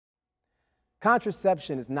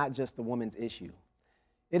Contraception is not just a woman's issue.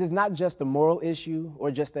 It is not just a moral issue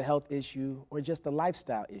or just a health issue or just a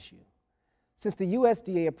lifestyle issue. Since the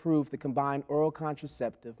USDA approved the combined oral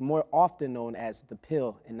contraceptive, more often known as the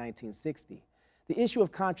pill, in 1960, the issue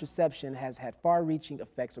of contraception has had far-reaching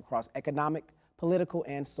effects across economic, political,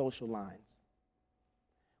 and social lines.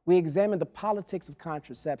 We examine the politics of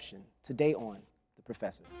contraception today on The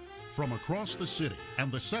Professors. From across the city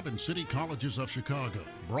and the 7 city colleges of Chicago,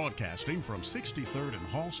 broadcasting from 63rd and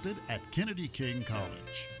Halsted at Kennedy King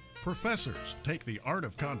College. Professors take the art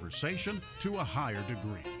of conversation to a higher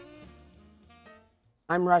degree.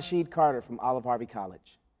 I'm Rashid Carter from Olive Harvey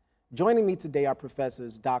College. Joining me today are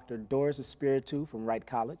Professors Dr. Doris Espiritu from Wright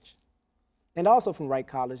College, and also from Wright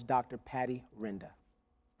College, Dr. Patty Renda.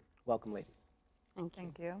 Welcome, ladies.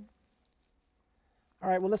 Thank you. All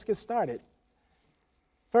right, well, let's get started.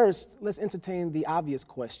 First, let's entertain the obvious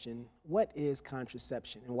question: what is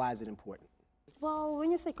contraception and why is it important? Well,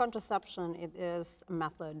 when you say contraception, it is a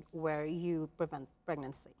method where you prevent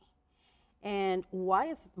pregnancy. And why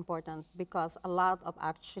is it important? Because a lot of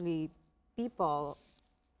actually people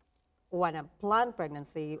want to plan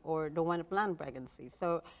pregnancy or don't want to plan pregnancy.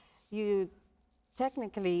 So you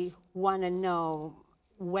technically want to know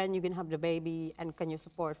when you can have the baby and can you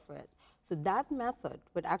support for it. So that method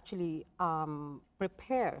would actually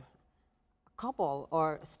prepare a couple,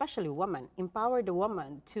 or especially women, empower the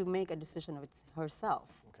woman to make a decision of herself.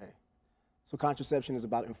 Okay. So contraception is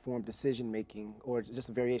about informed decision-making, or just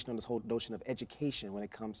a variation on this whole notion of education when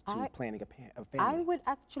it comes to planning a family? I would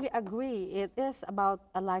actually agree. It is about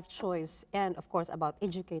a life choice and, of course, about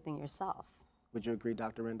educating yourself. Would you agree,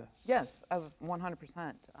 Dr. Renda? Yes,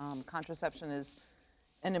 100%. Contraception is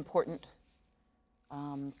an important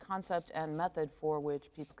concept and method for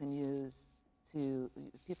which people can use it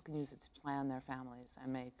to plan their families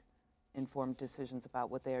and make informed decisions about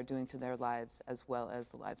what they are doing to their lives as well as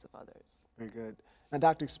the lives of others. Very good. Now,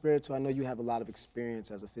 Dr. Espiritu, I know you have a lot of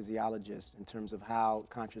experience as a physiologist in terms of how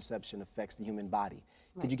contraception affects the human body.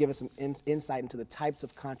 Right. Could you give us some insight into the types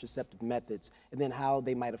of contraceptive methods and then how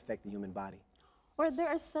they might affect the human body? Well, there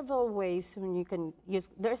are several ways when you can use,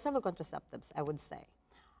 there are several contraceptives, I would say.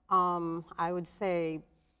 I would say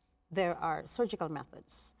there are surgical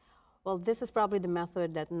methods. Well, this is probably the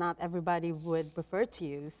method that not everybody would prefer to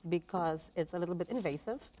use because it's a little bit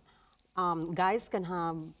invasive. Guys can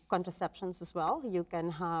have contraceptions as well. You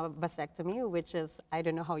can have vasectomy, which is, I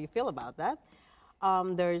don't know how you feel about that.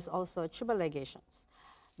 There's also tubal ligations.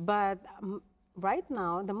 But right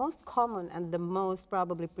now, the most common and the most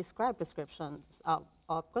probably prescribed prescriptions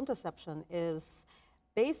of contraception is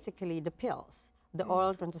basically the pills. The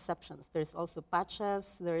oral contraceptions. There's also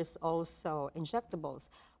patches, there's also injectables,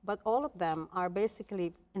 but all of them are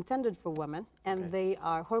basically intended for women, and they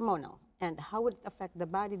are hormonal. And how it affects the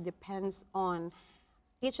body depends on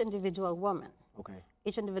each individual woman. Okay.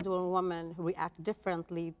 Each individual woman reacts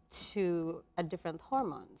differently to different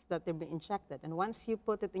hormones that they're being injected. And once you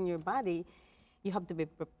put it in your body, you have to be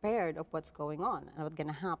prepared of what's going on and what's going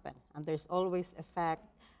to happen. And there's always effect.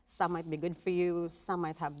 Some might be good for you, some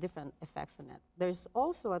might have different effects on it. There's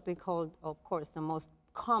also what we call, of course, the most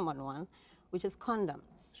common one, which is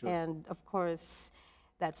condoms. Sure. And of course,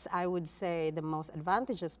 that's, I would say, the most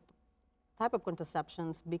advantageous type of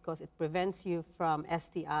contraceptions because it prevents you from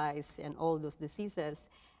STIs and all those diseases,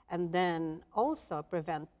 and then also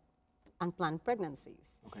prevent unplanned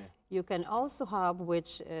pregnancies. Okay. You can also have,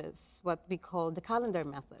 which is what we call the calendar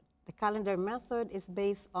method. The calendar method is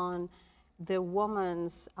based on the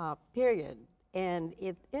woman's period, and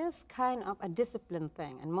it is kind of a discipline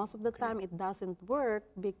thing, and most of the time it doesn't work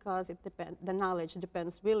because the knowledge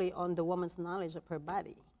depends really on the woman's knowledge of her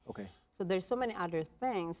body. Okay. So there's so many other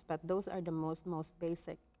things, but those are the most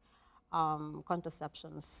basic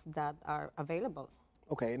contraceptions that are available.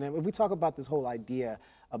 Okay, and then if we talk about this whole idea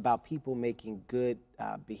about people making good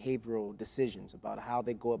behavioral decisions about how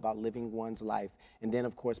they go about living one's life, and then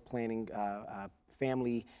of course planning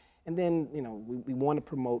family. And then, you know, we want to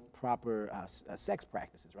promote proper sex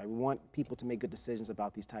practices, right? We want people to make good decisions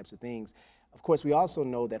about these types of things. Of course, we also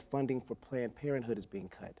know that funding for Planned Parenthood is being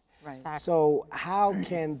cut. Right. Exactly. So how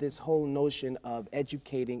can this whole notion of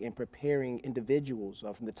educating and preparing individuals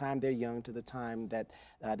from the time they're young to the time that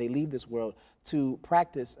they leave this world to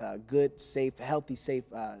practice good, safe, healthy, safe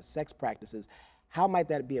sex practices, how might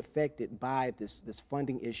that be affected by this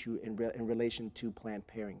funding issue in relation to Planned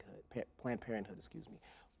Parenthood, excuse me?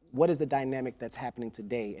 What is the dynamic that's happening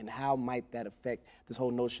today, and how might that affect this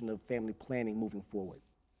whole notion of family planning moving forward?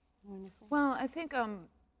 Well, I think,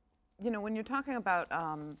 you know, when you're talking about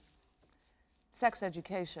sex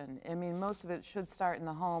education, I mean, most of it should start in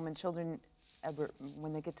the home, and children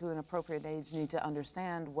when they get to an appropriate age, need to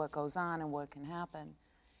understand what goes on and what can happen.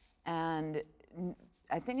 And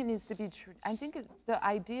I think it needs to be the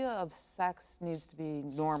idea of sex needs to be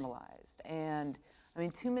normalized. And I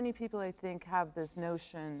mean, too many people, I think, have this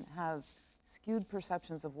notion, have skewed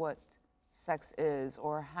perceptions of what sex is,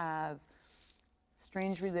 or have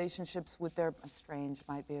strange relationships with their, strange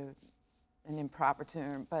might be an improper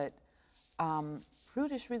term, but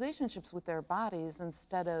prudish relationships with their bodies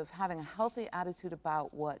instead of having a healthy attitude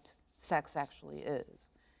about what sex actually is.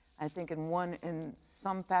 I think in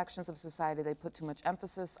some factions of society, they put too much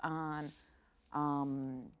emphasis on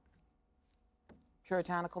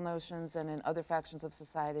puritanical notions, and in other factions of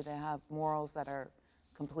society, they have morals that are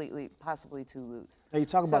completely, possibly too loose. Now you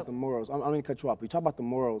talk about the morals. I'm going to cut you off. We talk about the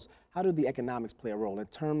morals. How do the economics play a role in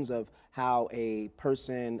terms of how a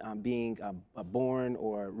person being born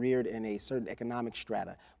or reared in a certain economic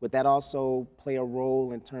strata? Would that also play a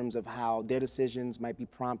role in terms of how their decisions might be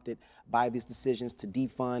prompted by these decisions to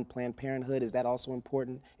defund Planned Parenthood? Is that also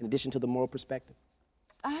important in addition to the moral perspective?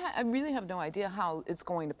 I really have no idea how it's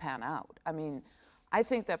going to pan out. I mean, I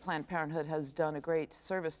think that Planned Parenthood has done a great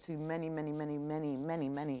service to many, many, many, many, many,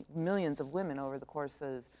 many millions of women over the course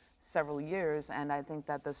of several years, and I think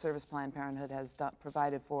that the service Planned Parenthood has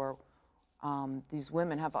provided for these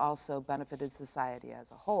women have also benefited society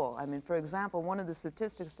as a whole. I mean, for example, one of the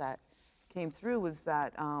statistics that came through was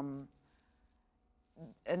that an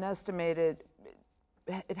estimated,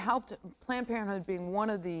 it helped, Planned Parenthood being one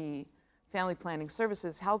of the family planning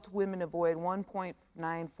services, helped women avoid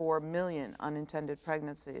 1.94 million unintended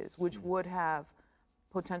pregnancies, which would have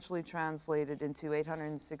potentially translated into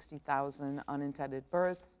 860,000 unintended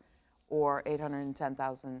births or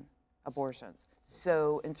 810,000 abortions.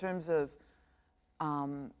 So in terms of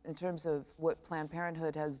what Planned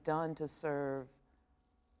Parenthood has done to serve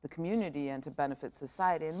the community and to benefit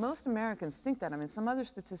society, and most Americans think that. I mean, some other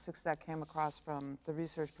statistics that came across from the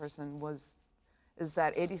research person is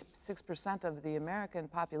that 86% of the American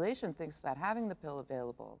population thinks that having the pill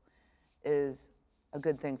available is a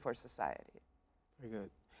good thing for society. Very good.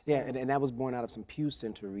 Yeah, and that was born out of some Pew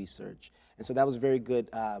Center research. And so that was very good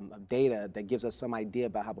data that gives us some idea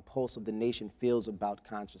about how the pulse of the nation feels about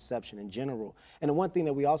contraception in general. And the one thing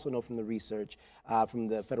that we also know from the research from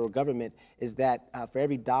the federal government is that for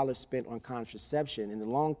every dollar spent on contraception, in the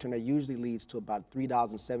long term, that usually leads to about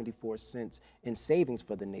 $3.74 in savings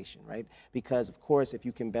for the nation, right? Because, of course, if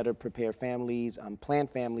you can better prepare families, plan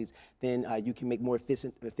families, then you can make more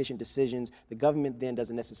efficient decisions. The government then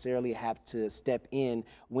doesn't necessarily have to step in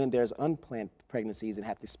when there's unplanned pregnancies and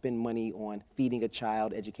have to spend money on feeding a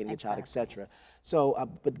child, educating a child, et cetera. So,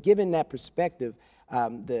 but given that perspective,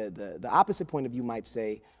 the opposite point of view might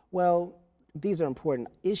say, well, these are important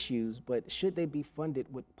issues, but should they be funded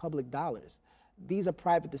with public dollars? These are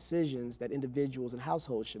private decisions that individuals and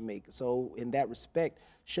households should make. So in that respect,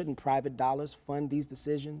 shouldn't private dollars fund these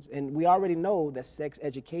decisions? And we already know that sex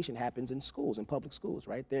education happens in schools, in public schools,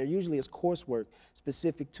 right? There usually is coursework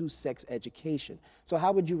specific to sex education. So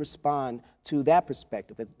how would you respond to that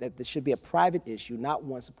perspective, that this should be a private issue, not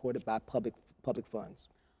one supported by public funds?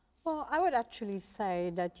 Well, I would actually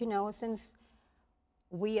say that, you know, since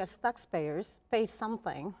we as taxpayers pay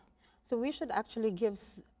something, so we should actually give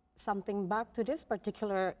something back to this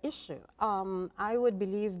particular issue. I would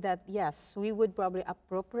believe that, yes, we would probably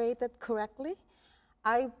appropriate it correctly.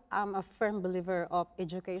 I am a firm believer of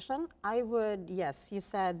education. I would, yes, you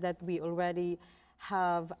said that we already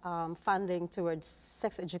have funding towards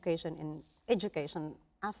sex education in education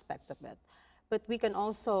aspect of it, but we can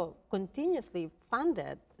also continuously fund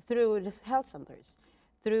it through the health centers,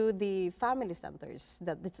 through the family centers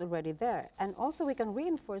that it's already there. And also we can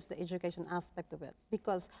reinforce the education aspect of it,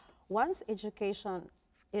 because once education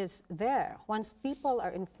is there, once people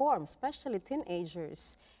are informed, especially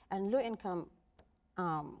teenagers and low-income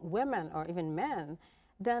women or even men,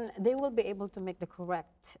 then they will be able to make the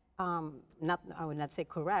correct, I would not say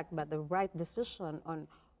correct, but the right decision on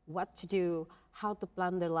what to do, how to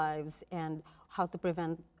plan their lives, and how to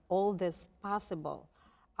prevent all this possible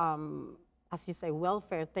as you say,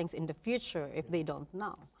 welfare things in the future if they don't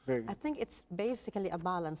know. Very good. I think it's basically a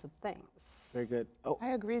balance of things. Very good. Oh, I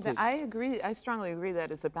agree that I strongly agree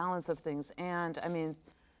that it's a balance of things. And I mean,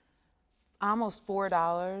 almost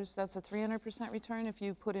 $4, that's a 300% return. If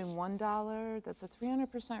you put in $1, that's a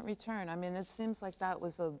 300% return. I mean, it seems like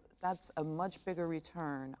that's a much bigger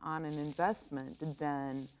return on an investment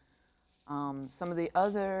than some of the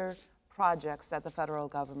other projects that the federal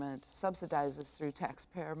government subsidizes through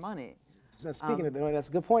taxpayer money. So speaking of that, that's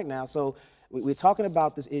a good point now. So we're talking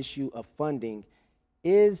about this issue of funding.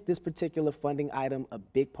 Is this particular funding item a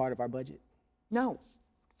big part of our budget? No.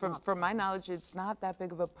 From my knowledge, it's not that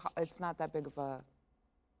big of a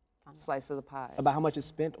slice of the pie. About how much is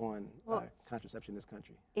spent on contraception in this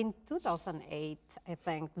country? In 2008, I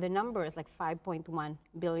think the number is like $5.1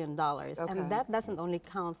 billion. Okay. And that doesn't only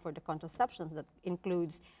count for the contraceptions, that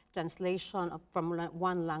includes translation from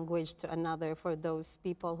one language to another for those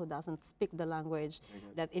people who doesn't speak the language.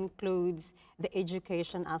 That includes the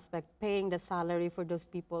education aspect, paying the salary for those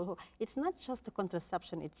people who, it's not just the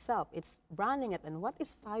contraception itself, it's running it. And what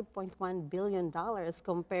is $5.1 billion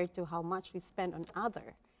compared to how much we spend on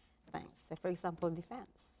other things, so for example,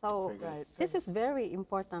 defense. So this is very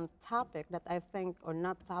important topic that I think, or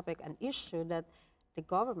not topic, an issue that the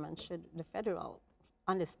government should, the federal,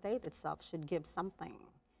 and the state itself should give something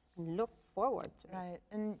and look forward to. Right,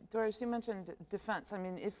 and Doris, you mentioned defense. I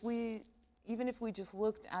mean, even if we just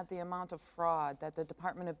looked at the amount of fraud that the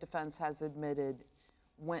Department of Defense has admitted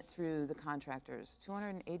went through the contractors,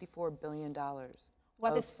 $284 billion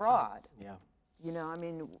of fraud. Yeah. You know, I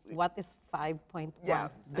mean, what is $5.1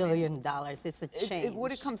 billion? It's a change.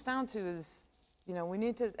 What it comes down to is, you know, we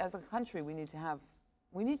need to, as a country, we need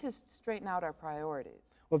to straighten out our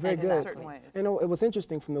priorities. Well, very good. In certain ways. You know, it was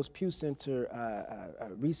interesting from those Pew Center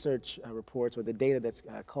research reports, or the data that's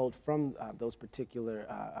culled from those particular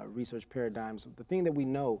research paradigms. The thing that we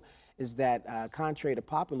know is that, contrary to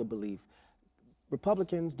popular belief,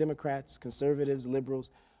 Republicans, Democrats, conservatives, liberals,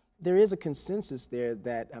 there is a consensus there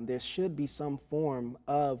that there should be some form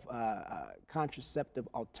of contraceptive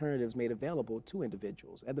alternatives made available to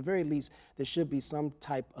individuals. At the very least, there should be some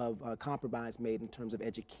type of compromise made in terms of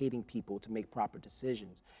educating people to make proper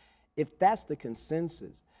decisions. If that's the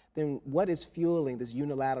consensus, then what is fueling this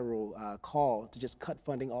unilateral call to just cut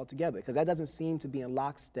funding altogether? Because that doesn't seem to be in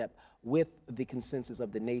lockstep with the consensus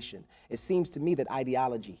of the nation. It seems to me that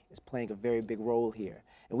ideology is playing a very big role here.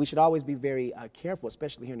 And we should always be very careful,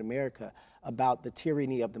 especially here in America, about the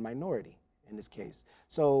tyranny of the minority in this case.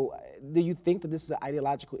 So do you think that this is an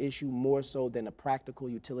ideological issue more so than a practical,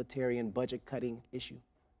 utilitarian, budget-cutting issue?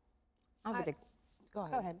 Go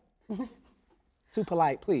ahead. Too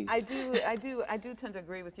polite, please. I do tend to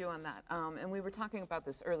agree with you on that. And we were talking about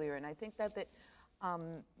this earlier, and I think that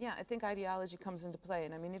I think ideology comes into play.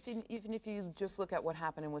 And I mean, even if you just look at what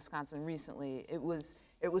happened in Wisconsin recently, it was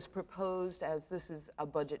proposed as this is a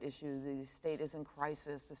budget issue. The state is in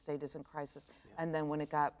crisis. The state is in crisis. Yeah. And then when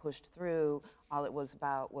it got pushed through, all it was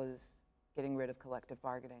about was getting rid of collective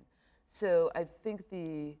bargaining. So I think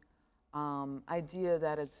the idea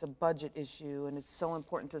that it's a budget issue and it's so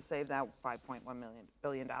important to save that $5.1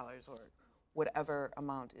 billion or whatever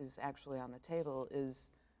amount is actually on the table is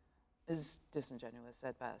disingenuous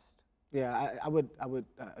at best. Yeah, I would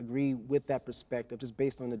agree with that perspective, just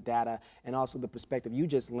based on the data and also the perspective you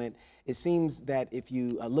just lent. It seems that if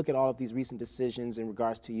you look at all of these recent decisions in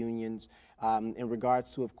regards to unions, in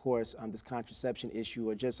regards to, of course, this contraception issue,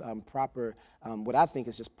 or just proper, what I think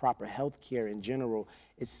is just proper health care in general,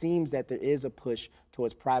 it seems that there is a push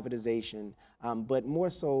towards privatization, but more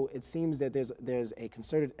so, it seems that there's a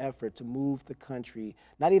concerted effort to move the country,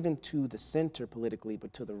 not even to the center politically,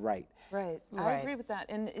 but to the right. Right, I agree with that.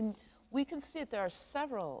 And we can see that there are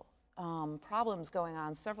several problems going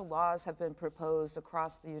on. Several laws have been proposed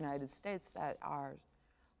across the United States that are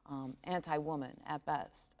anti-woman at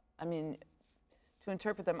best. I mean, to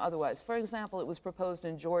interpret them otherwise. For example, it was proposed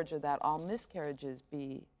in Georgia that all miscarriages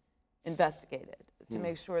be investigated to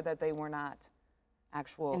make sure that they were not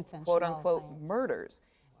actual quote-unquote murders.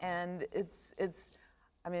 And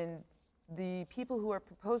I mean, the people who are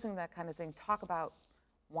proposing that kind of thing talk about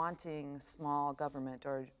wanting small government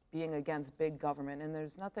or being against big government, and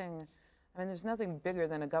there's nothing bigger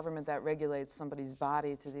than a government that regulates somebody's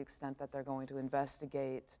body to the extent that they're going to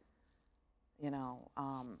investigate, you know,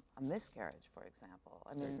 a miscarriage, for example.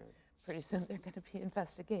 I mean, pretty soon they're going to be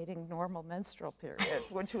investigating normal menstrual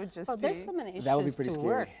periods, which would just be... There's so many issues that would be pretty to scary.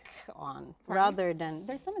 work on, rather than,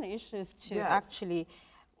 there's so many issues to actually,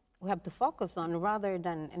 we have to focus on rather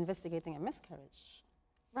than investigating a miscarriage.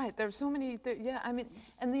 Right, there's so many, I mean,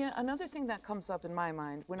 and another thing that comes up in my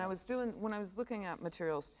mind, when I was looking at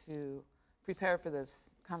materials to prepare for this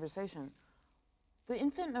conversation, the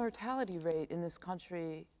infant mortality rate in this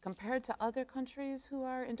country, compared to other countries who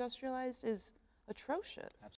are industrialized, is atrocious.